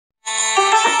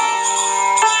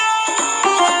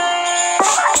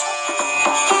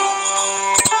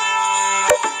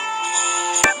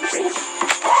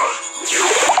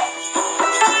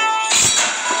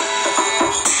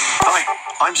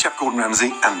Chef Gordon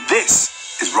Ramsay, and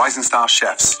this is Rising Star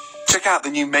Chefs. Check out the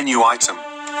new menu item.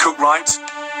 Cooked right,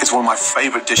 it's one of my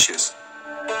favorite dishes.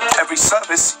 Every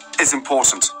service is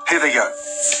important. Here they go.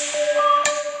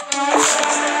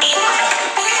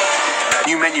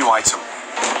 New menu item.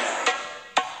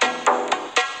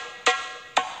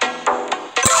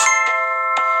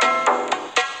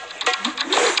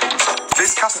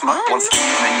 This customer wants the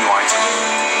new menu item.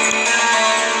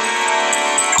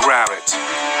 Grab it.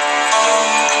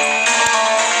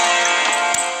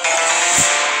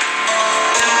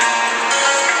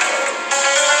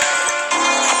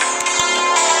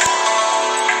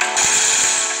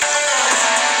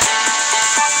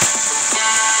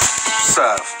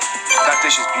 Serve. That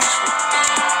dish is beautiful.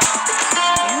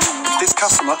 This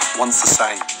customer wants the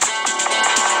same.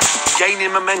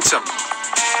 Gaining momentum.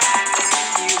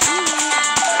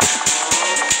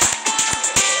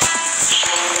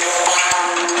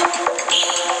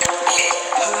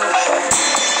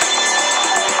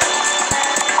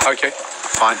 Okay,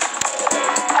 fine.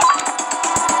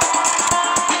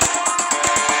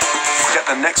 Get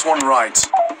the next one right.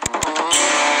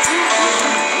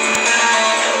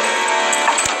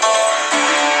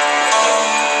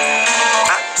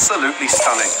 Absolutely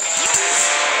stunning.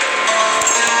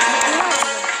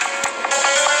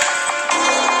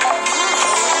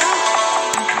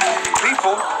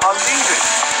 People are leaving.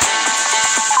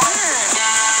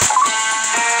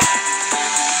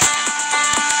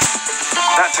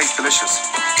 That tastes delicious.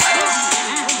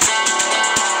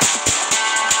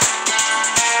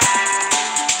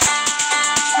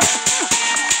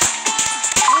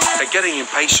 They're getting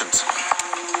impatient.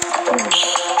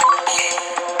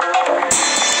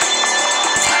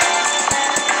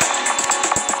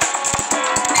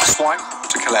 Swipe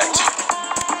to collect.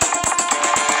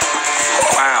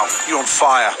 Wow, you're on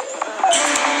fire.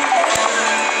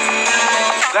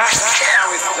 That's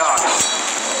how it's done.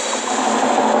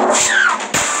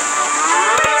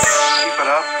 Keep it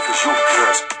up because you're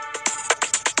good.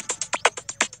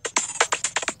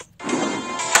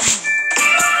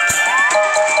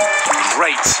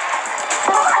 Great.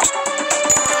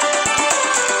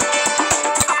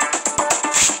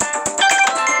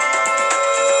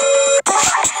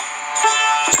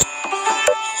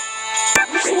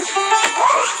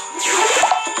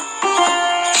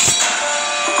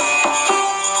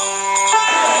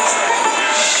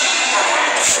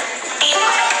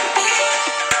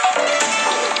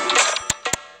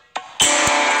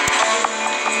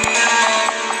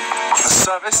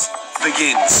 Service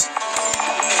begins.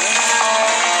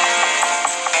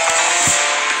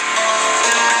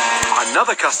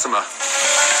 Another customer.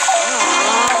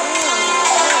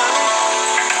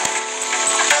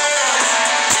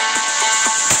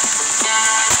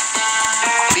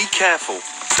 Be careful.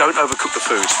 Don't overcook the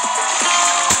food.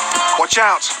 Watch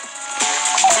out.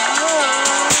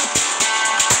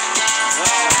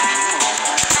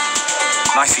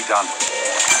 Nicely done.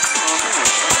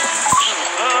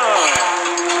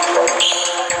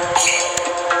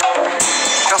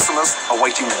 Customers are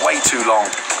waiting way too long.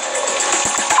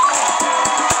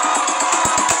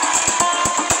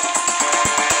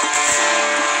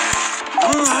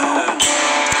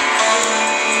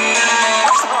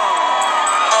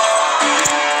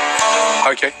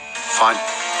 Okay, fine.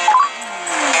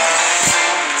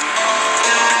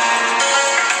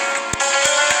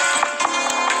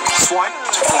 Swipe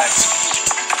to collect.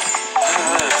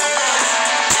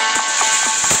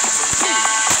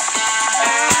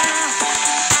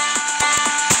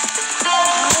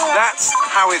 That's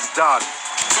how it's done.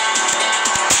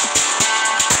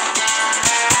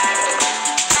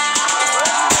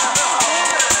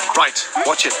 Right,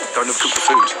 watch it. Don't overcook the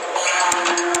food.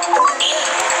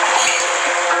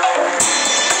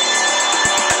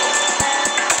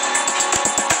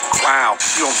 Wow,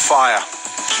 you're on fire.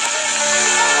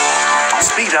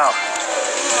 Speed up.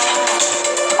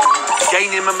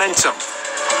 Gaining momentum.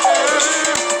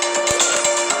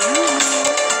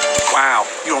 Wow,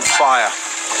 you're on fire.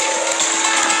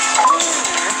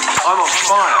 I'm on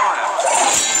fire.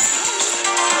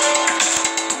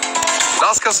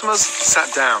 Last customers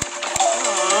sat down.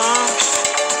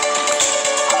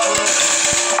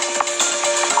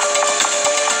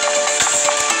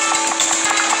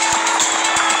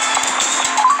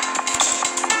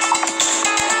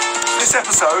 This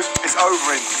episode is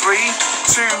over in 3,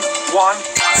 2, 1,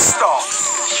 stop.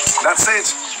 That's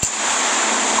it.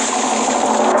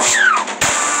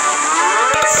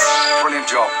 Brilliant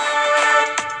job.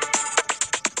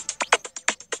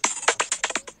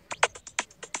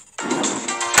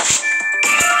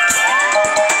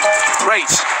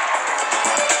 Great.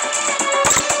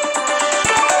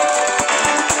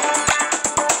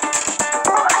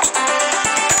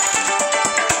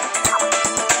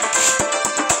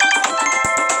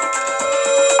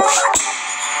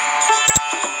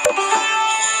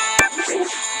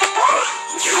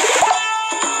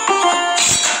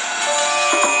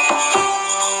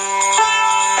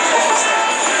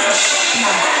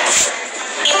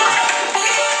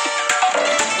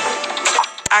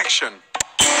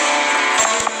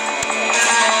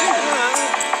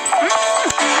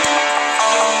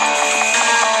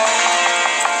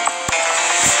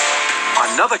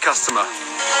 Another customer.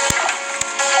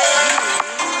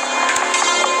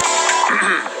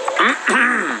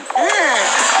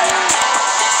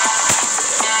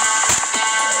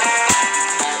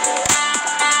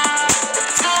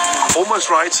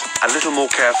 Almost right, a little more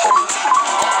careful.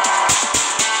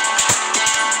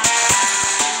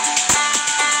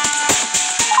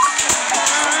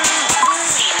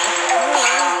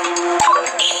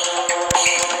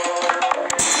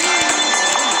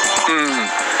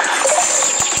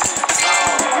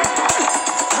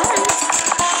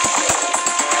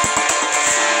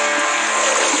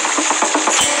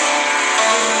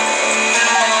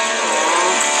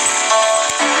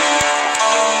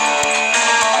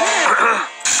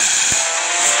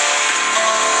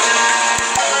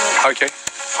 Okay,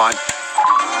 fine.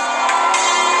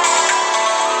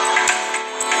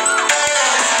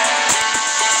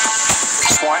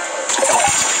 Swipe to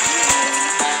collect.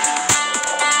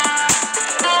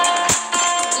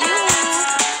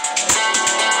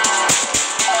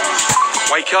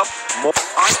 Wake up, more.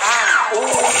 I am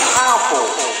all-powerful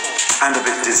and a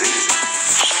bit dizzy.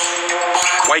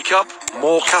 Wake up,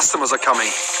 more customers are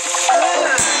coming.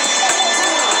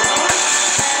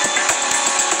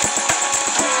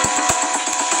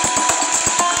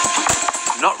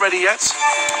 Not ready yet.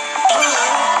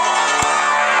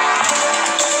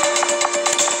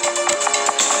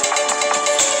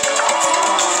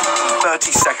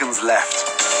 "30 seconds left.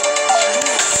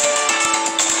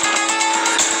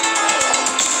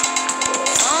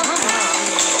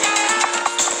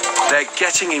 They're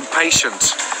getting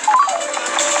impatient.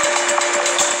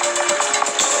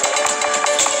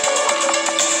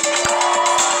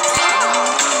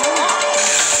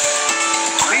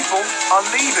 People are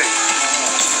leaving.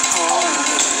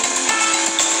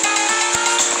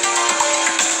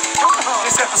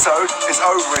 This episode is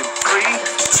over in 3,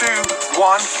 2,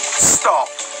 1, stop.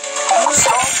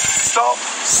 Stop, stop,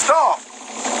 stop.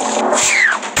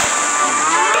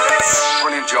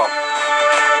 Brilliant job.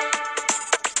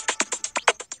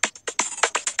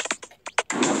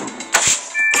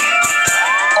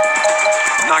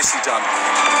 Nicely done.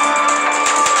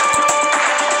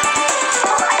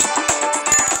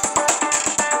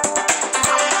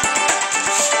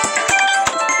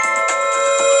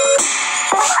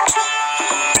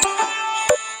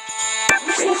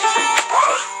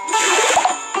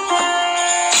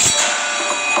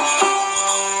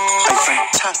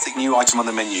 Fantastic new item on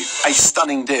the menu, a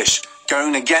stunning dish,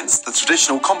 going against the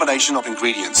traditional combination of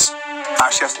ingredients.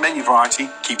 Our chef's menu variety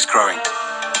keeps growing.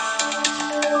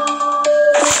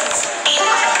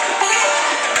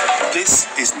 This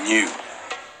is new.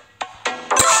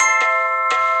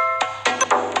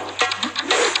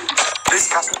 This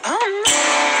customer.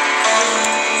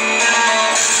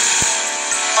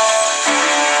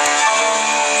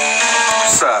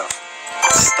 Serve.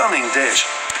 Stunning dish.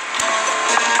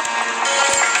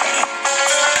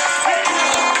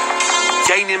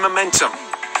 Gaining momentum.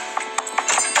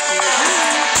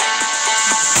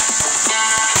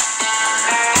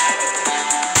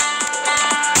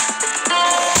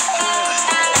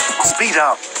 Speed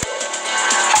up.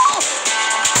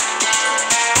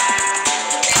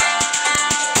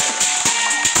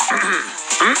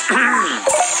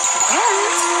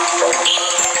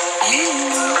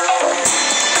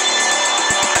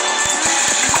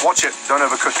 Watch it, don't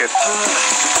overcook it.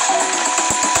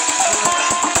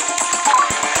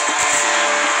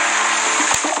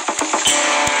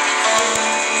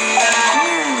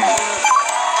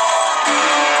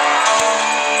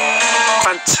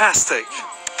 Fantastic.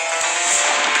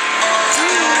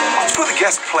 To put the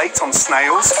guest plate on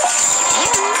snails.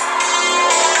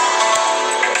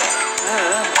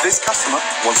 This customer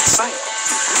wants the same.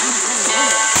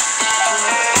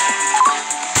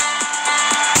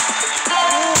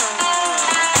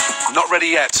 Not ready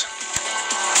yet.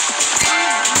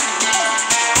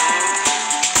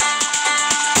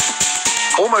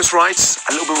 Almost right,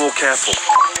 a little bit more careful.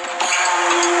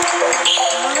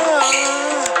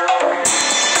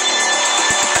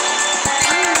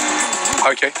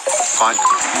 Okay, fine.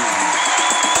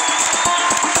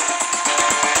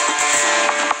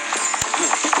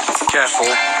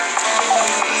 Careful.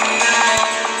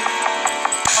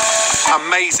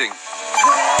 Amazing.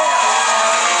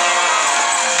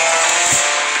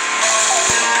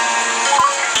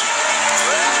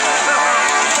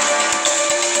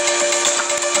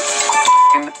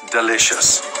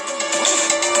 Delicious.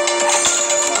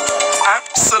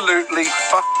 Absolutely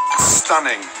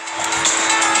stunning.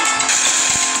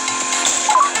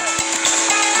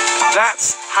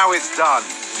 That's how it's done.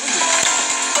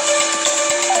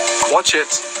 Watch it.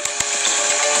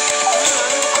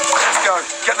 Let's go.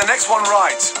 Get the next one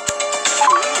right.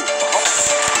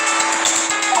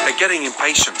 They're getting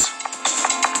impatient.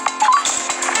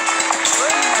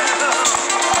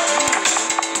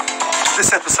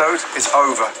 This episode is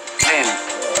over. In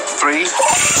 3,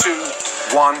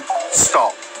 2, 1,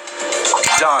 stop.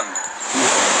 Done.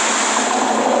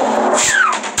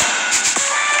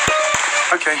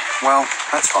 Okay, well,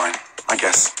 that's fine, I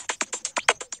guess.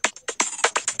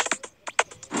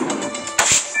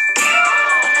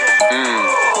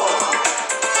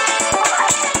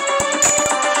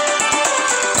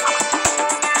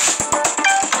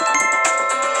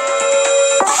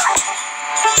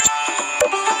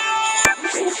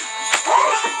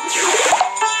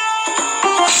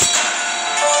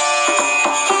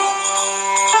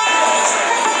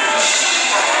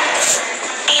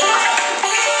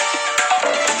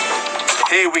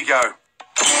 Here we go.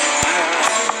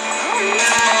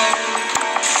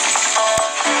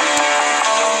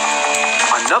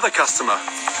 Another customer.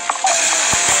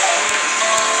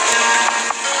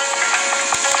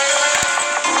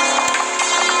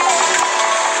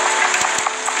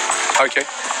 Okay,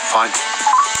 fine.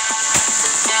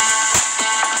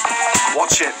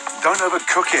 Watch it. Don't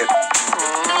overcook it.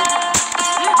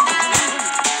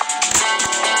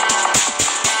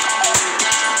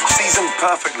 Season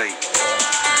perfectly.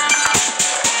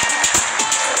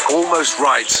 Almost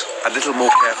right. A little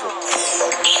more careful.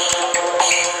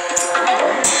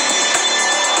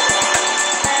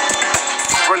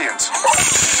 Brilliant.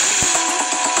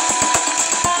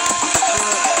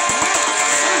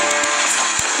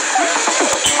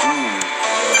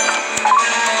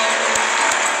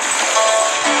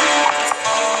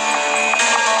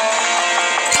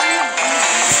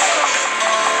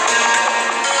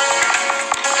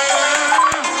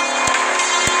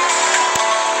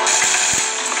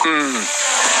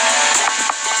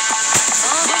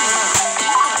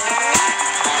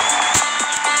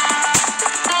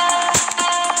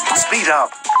 Speed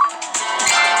up.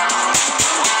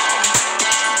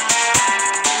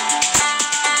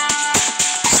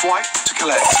 Swipe to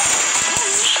collect.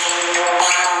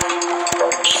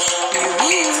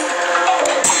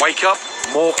 Wake up,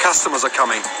 more customers are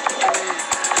coming.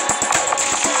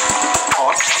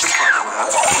 Odd, just like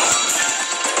that.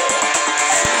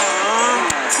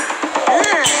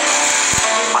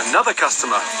 Another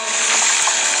customer.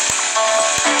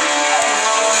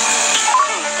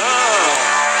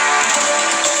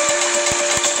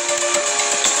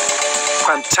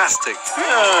 Fantastic.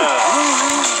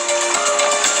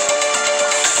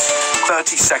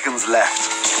 30 seconds left.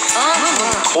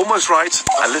 Almost right.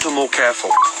 A little more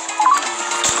careful.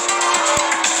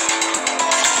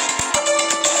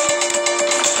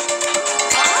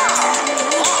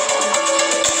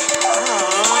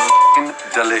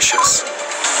 Delicious.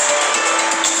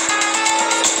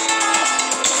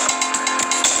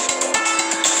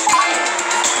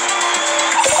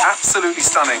 Absolutely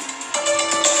stunning.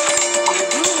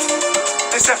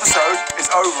 This episode is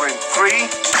over in 3,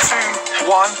 2,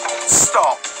 1,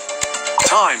 stop.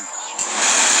 Time.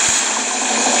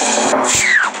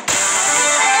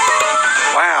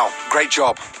 Wow, great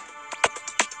job.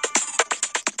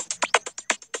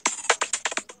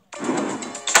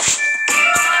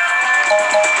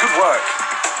 Good work.